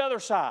them on the other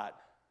side.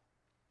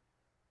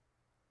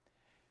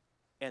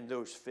 And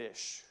those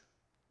fish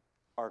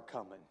are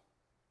coming.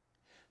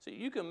 So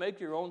you can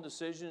make your own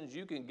decisions.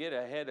 You can get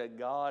ahead of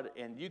God,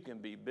 and you can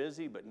be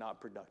busy but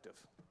not productive.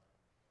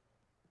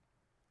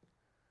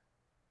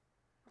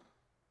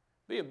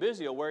 Being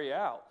busy will wear you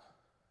out.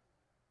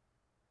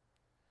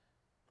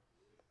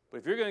 But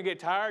if you're going to get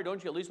tired,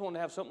 don't you at least want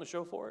to have something to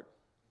show for it?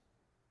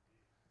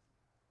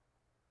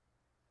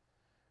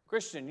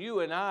 Christian,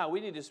 you and I,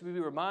 we need to be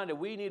reminded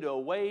we need to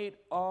wait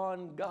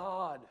on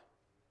God.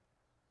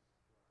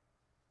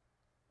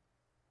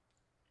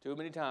 Too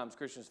many times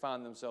Christians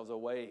find themselves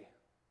away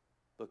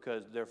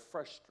because their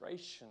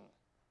frustration.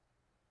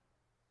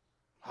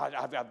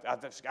 I've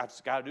got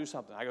to do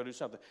something. I got to do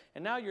something.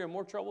 And now you're in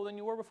more trouble than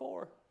you were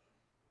before.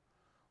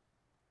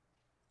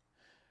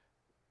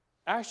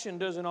 Action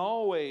doesn't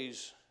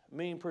always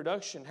mean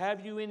production.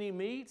 Have you any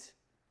meat?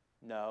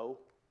 No.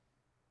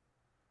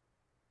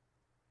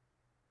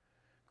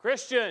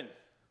 Christian,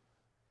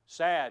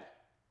 sad.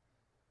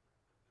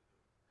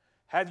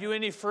 Have you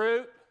any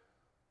fruit?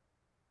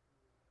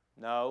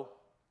 No.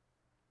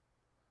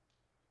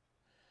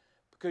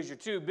 Because you're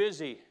too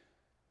busy.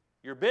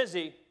 You're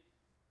busy,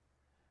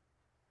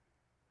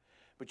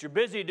 but you're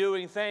busy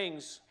doing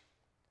things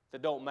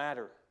that don't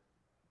matter.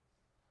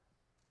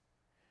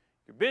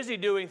 You're busy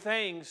doing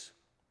things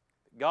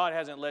that God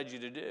hasn't led you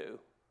to do.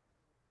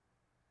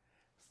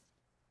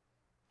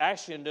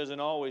 Action doesn't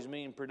always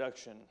mean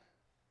production.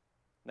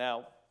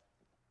 Now,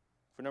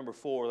 for number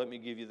 4, let me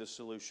give you the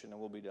solution and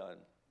we'll be done.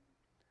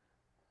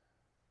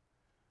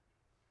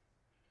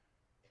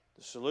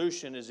 The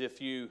solution is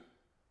if you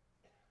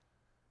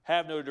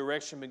have no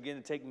direction, begin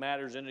to take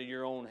matters into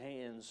your own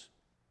hands.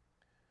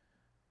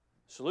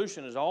 The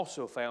solution is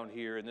also found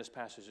here in this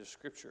passage of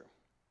Scripture.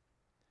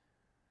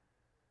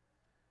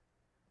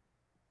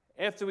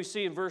 After we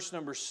see in verse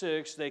number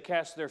 6, they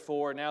cast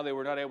therefore, and now they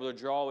were not able to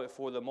draw it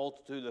for the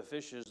multitude of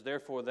fishes.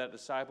 Therefore that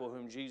disciple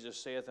whom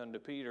Jesus saith unto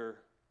Peter,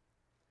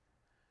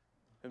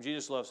 whom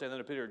Jesus loved, saith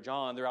unto Peter,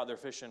 John, they're out there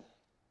fishing.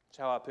 That's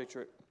how I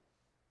picture it.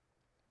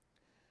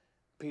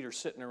 Peter's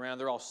sitting around,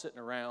 they're all sitting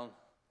around,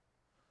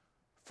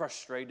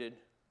 frustrated.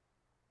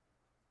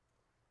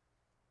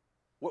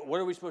 What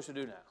are we supposed to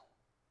do now?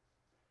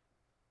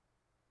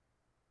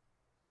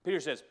 Peter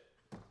says,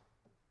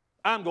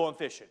 I'm going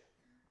fishing.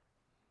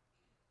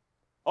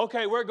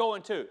 Okay, we're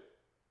going too.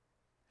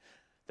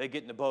 They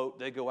get in the boat,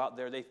 they go out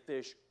there, they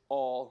fish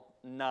all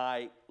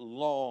night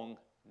long.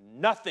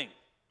 Nothing.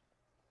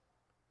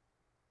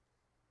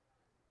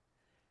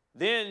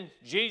 Then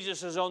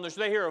Jesus is on the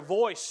shore. They hear a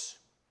voice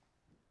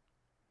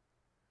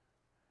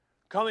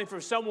coming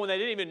from someone they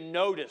didn't even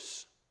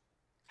notice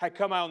had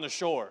come out on the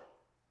shore,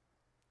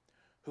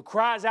 who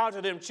cries out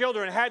to them,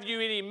 children, have you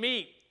any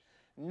meat?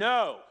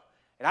 No.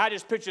 And I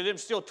just picture them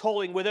still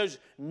toiling with those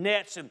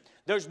nets, and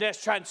those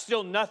nets trying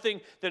still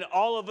nothing. Then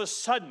all of a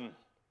sudden,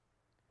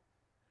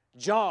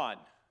 John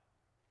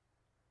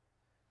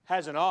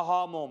has an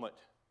aha moment.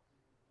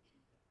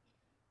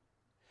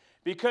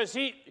 Because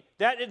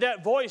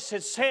that voice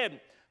had said,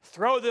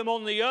 throw them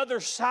on the other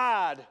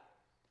side,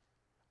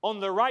 on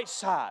the right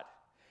side.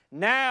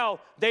 Now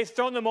they've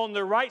thrown them on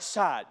the right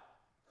side.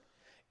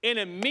 And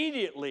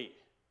immediately,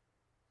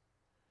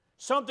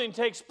 something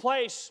takes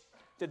place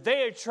that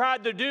they had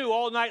tried to do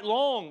all night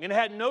long and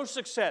had no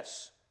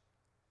success.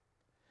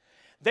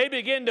 They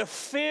begin to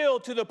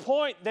fill to the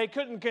point they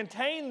couldn't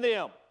contain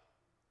them.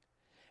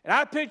 And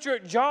I picture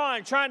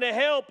John trying to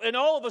help, and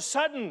all of a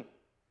sudden,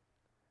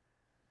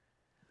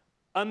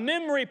 a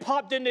memory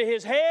popped into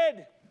his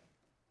head.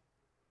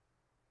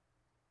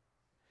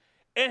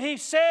 And he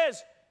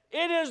says,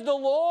 it is the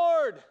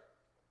Lord.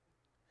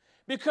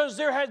 Because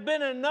there has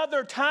been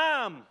another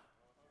time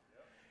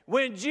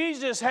when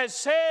Jesus has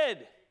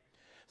said,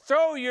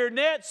 throw your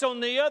nets on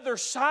the other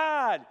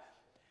side.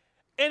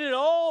 And it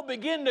all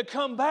began to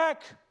come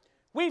back.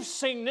 We've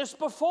seen this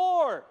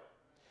before.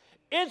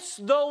 It's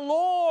the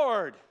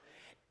Lord.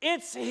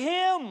 It's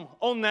Him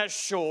on that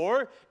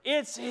shore.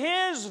 It's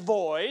His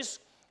voice.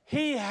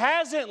 He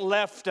hasn't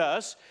left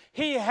us.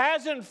 He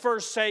hasn't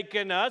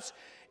forsaken us.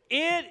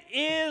 It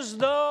is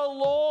the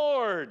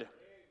Lord.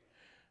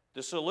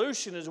 The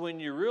solution is when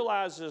you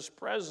realize His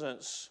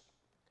presence,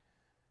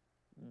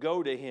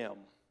 go to Him.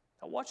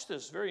 Now watch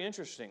this, very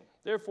interesting.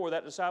 Therefore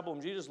that disciple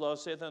whom Jesus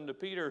loved saith unto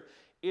Peter,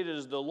 it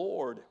is the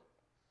Lord.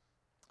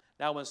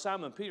 Now when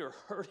Simon Peter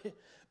heard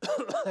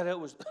that it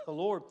was the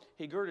Lord,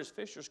 he girded his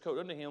fisher's coat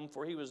unto him,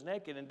 for he was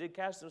naked, and did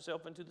cast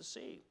himself into the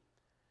sea.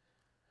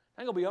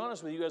 I'm going to be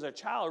honest with you, as a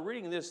child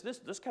reading this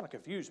kind of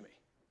confused me.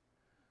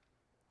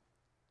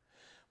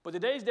 But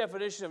today's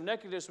definition of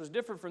nakedness was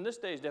different from this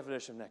day's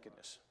definition of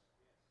nakedness.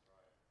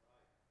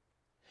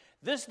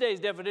 This day's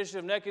definition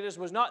of nakedness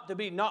was not to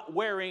be not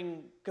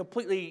wearing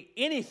completely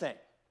anything. It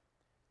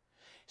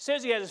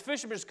says he had his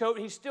fisherman's coat.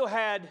 He still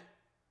had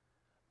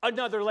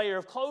another layer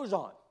of clothes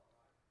on.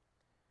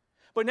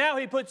 But now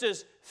he puts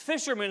his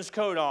fisherman's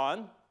coat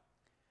on,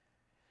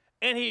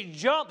 and he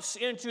jumps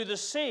into the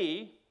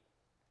sea,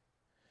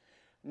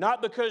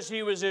 not because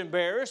he was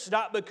embarrassed,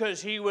 not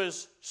because he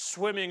was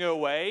swimming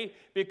away,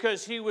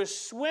 because he was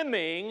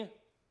swimming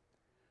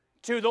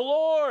to the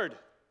Lord.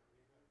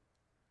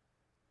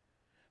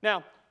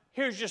 Now,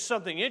 here's just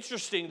something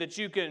interesting that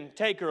you can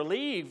take or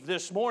leave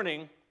this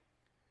morning.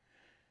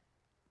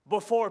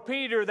 Before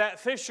Peter, that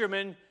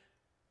fisherman,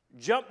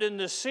 jumped in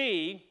the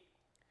sea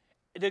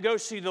to go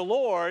see the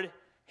Lord,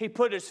 he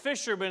put his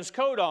fisherman's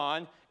coat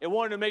on and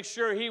wanted to make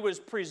sure he was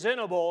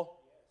presentable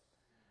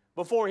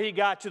before he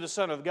got to the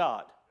Son of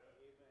God.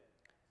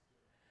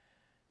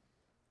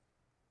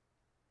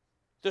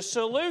 The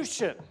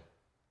solution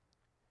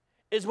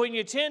is when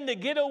you tend to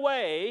get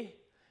away,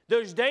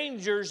 those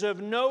dangers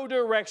of no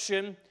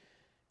direction,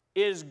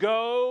 is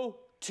go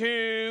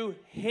to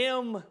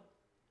Him.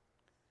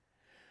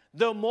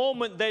 The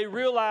moment they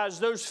realize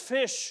those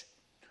fish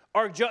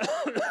are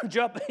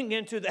jumping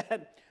into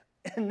that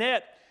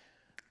net,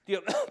 the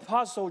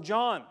Apostle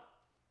John,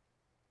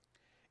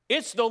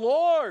 it's the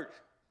Lord.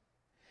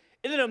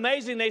 Isn't it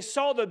amazing? They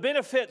saw the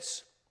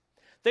benefits.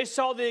 They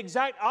saw the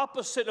exact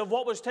opposite of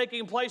what was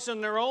taking place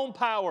in their own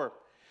power.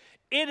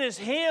 It is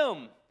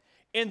Him.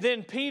 And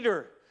then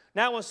Peter,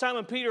 now when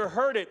Simon Peter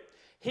heard it,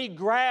 he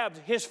grabbed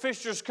his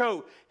fisher's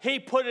coat. He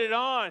put it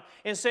on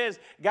and says,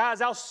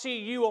 guys, I'll see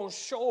you on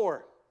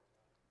shore.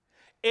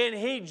 And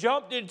he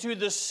jumped into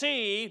the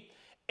sea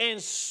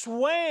and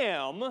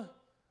swam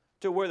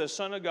to where the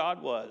Son of God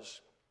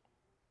was.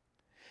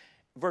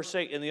 Verse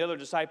 8, and the other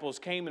disciples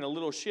came in a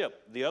little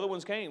ship. The other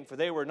ones came, for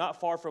they were not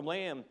far from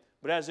land,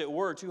 but as it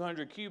were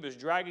 200 cubits,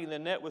 dragging the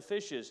net with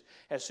fishes.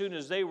 As soon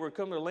as they were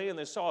come to land,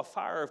 they saw a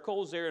fire of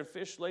coals there, and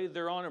fish laid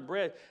thereon and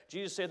bread.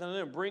 Jesus said unto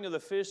them, bring of the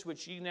fish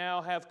which ye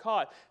now have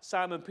caught.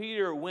 Simon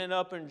Peter went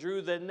up and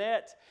drew the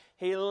net.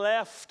 He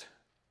left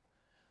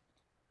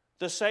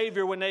the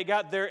Savior when they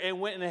got there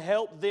and went and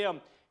helped them.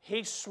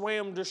 He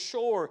swam to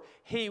shore.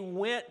 He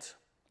went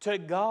to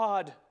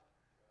God.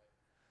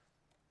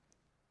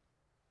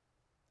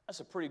 That's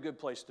a pretty good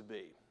place to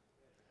be.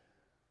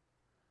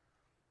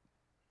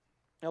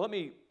 Now let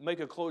me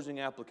make a closing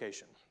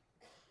application.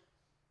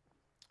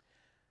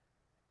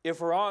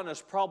 If we're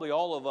honest, probably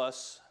all of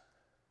us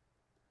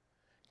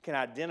can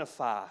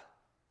identify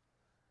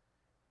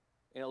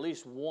in at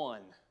least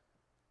one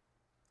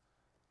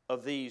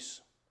of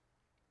these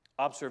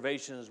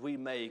observations we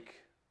make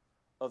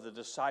of the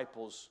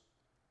disciples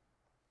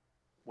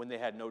when they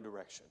had no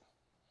direction.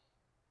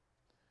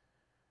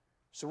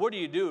 So what do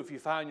you do if you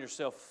find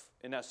yourself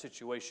in that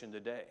situation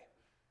today?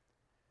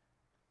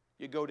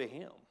 You go to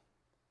Him.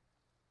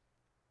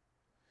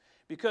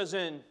 Because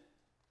then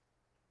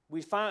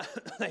we find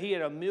that He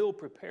had a meal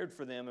prepared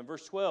for them. In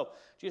verse 12,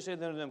 Jesus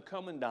said unto them,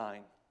 come and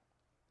dine.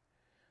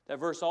 That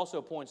verse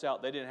also points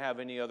out they didn't have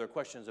any other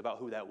questions about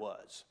who that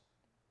was.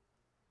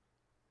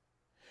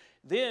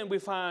 Then we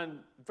find,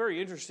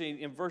 very interesting,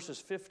 in verses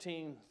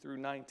 15 through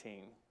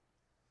 19,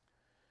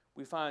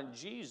 we find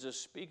Jesus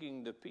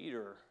speaking to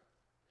Peter.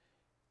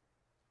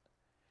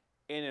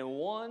 And in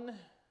one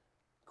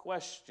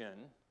question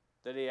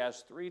that He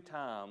asked 3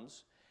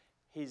 times,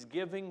 He's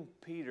giving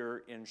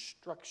Peter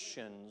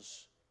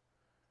instructions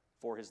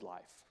for his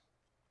life.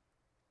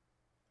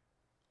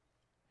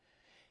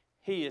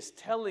 He is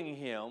telling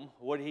him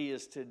what he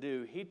is to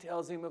do. He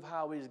tells him of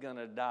how he's going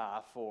to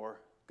die for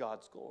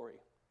God's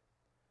glory.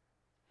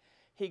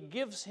 He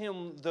gives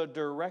him the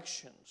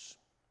directions.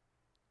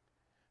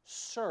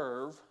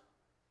 Serve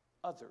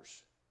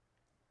others.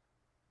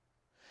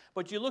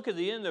 But you look at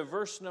the end of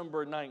verse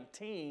number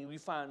 19, we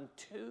find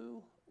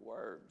 2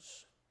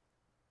 words.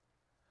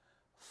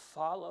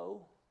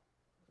 Follow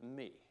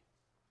me.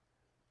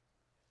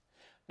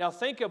 Now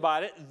think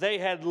about it. They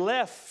had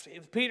left,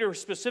 Peter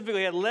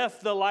specifically had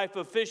left the life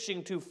of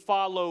fishing to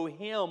follow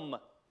Him.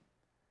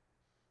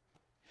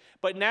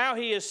 But now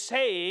he is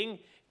saying,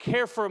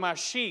 care for my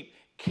sheep,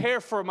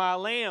 care for my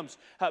lambs.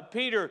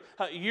 Peter,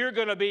 you're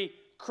going to be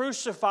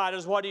crucified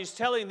is what he's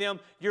telling them.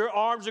 Your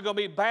arms are going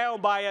to be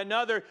bound by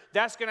another.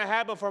 That's going to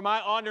happen for my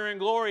honor and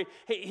glory.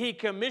 He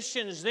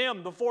commissions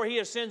them before he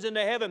ascends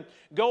into heaven.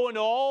 Go into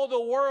all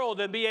the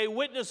world and be a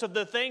witness of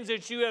the things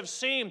that you have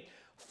seen.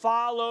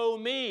 Follow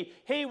me.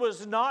 He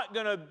was not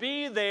going to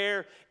be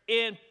there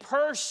in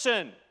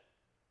person,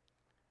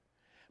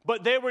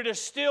 but they were to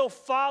still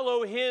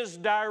follow his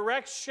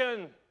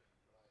direction.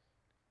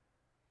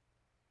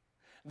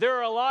 There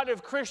are a lot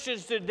of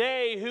Christians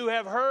today who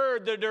have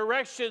heard the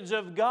directions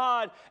of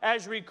God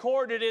as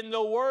recorded in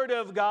the Word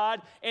of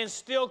God and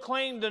still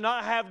claim to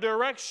not have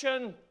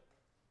direction.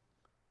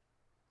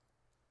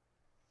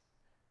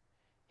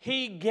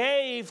 He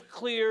gave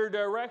clear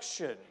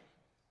direction.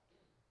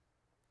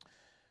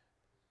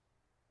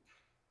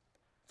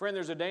 Friend,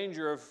 there's a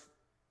danger of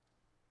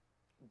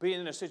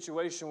being in a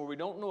situation where we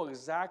don't know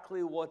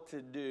exactly what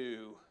to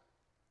do,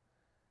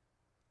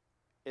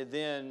 and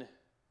then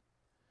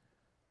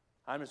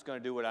I'm just going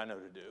to do what I know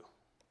to do.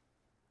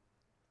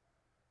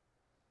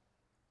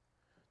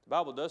 The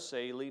Bible does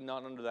say, lean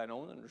not unto thine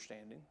own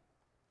understanding.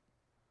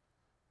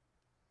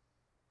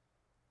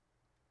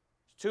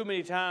 Too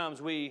many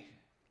times we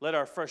let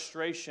our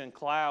frustration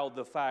cloud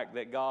the fact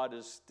that God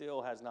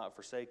still has not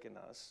forsaken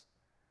us.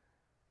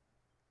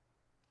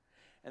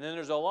 And then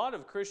there's a lot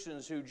of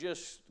Christians who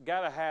just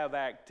got to have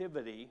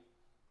activity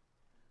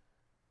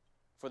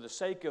for the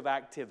sake of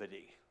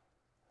activity,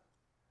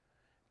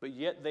 but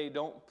yet they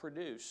don't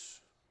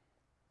produce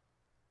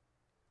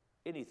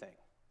anything.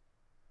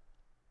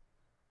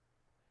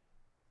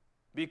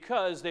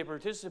 Because they're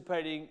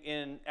participating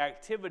in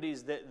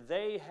activities that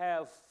they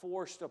have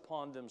forced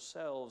upon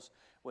themselves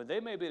when they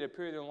may be at a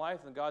period in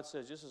life and God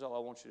says, this is all I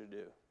want you to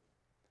do.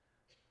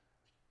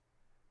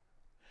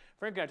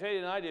 Friend, can I tell you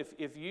tonight,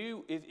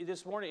 if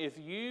this morning, if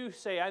you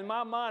say, in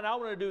my mind, I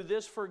want to do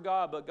this for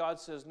God, but God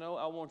says, no,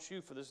 I want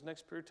you for this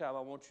next period of time,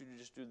 I want you to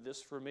just do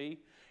this for me.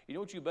 You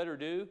know what you better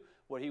do?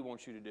 What He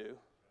wants you to do.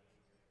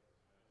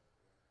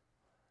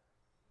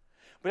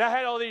 But I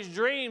had all these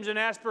dreams and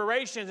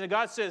aspirations, and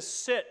God says,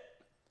 sit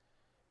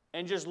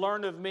and just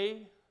learn of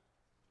me,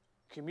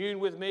 commune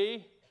with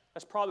me.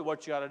 That's probably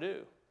what you got to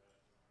do.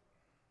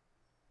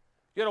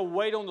 You got to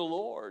wait on the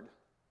Lord.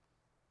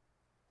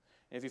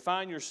 And if you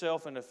find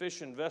yourself in a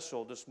fishing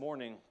vessel this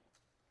morning,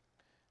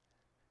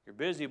 you're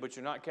busy, but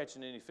you're not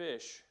catching any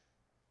fish,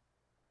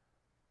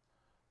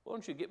 why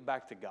don't you get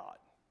back to God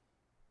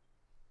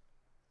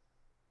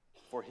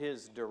for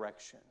His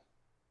direction?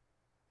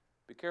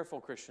 Be careful,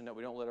 Christian, that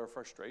we don't let our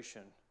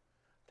frustration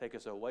take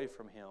us away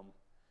from Him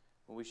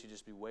when we should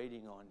just be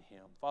waiting on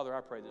Him. Father, I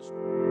pray this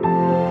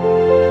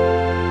morning.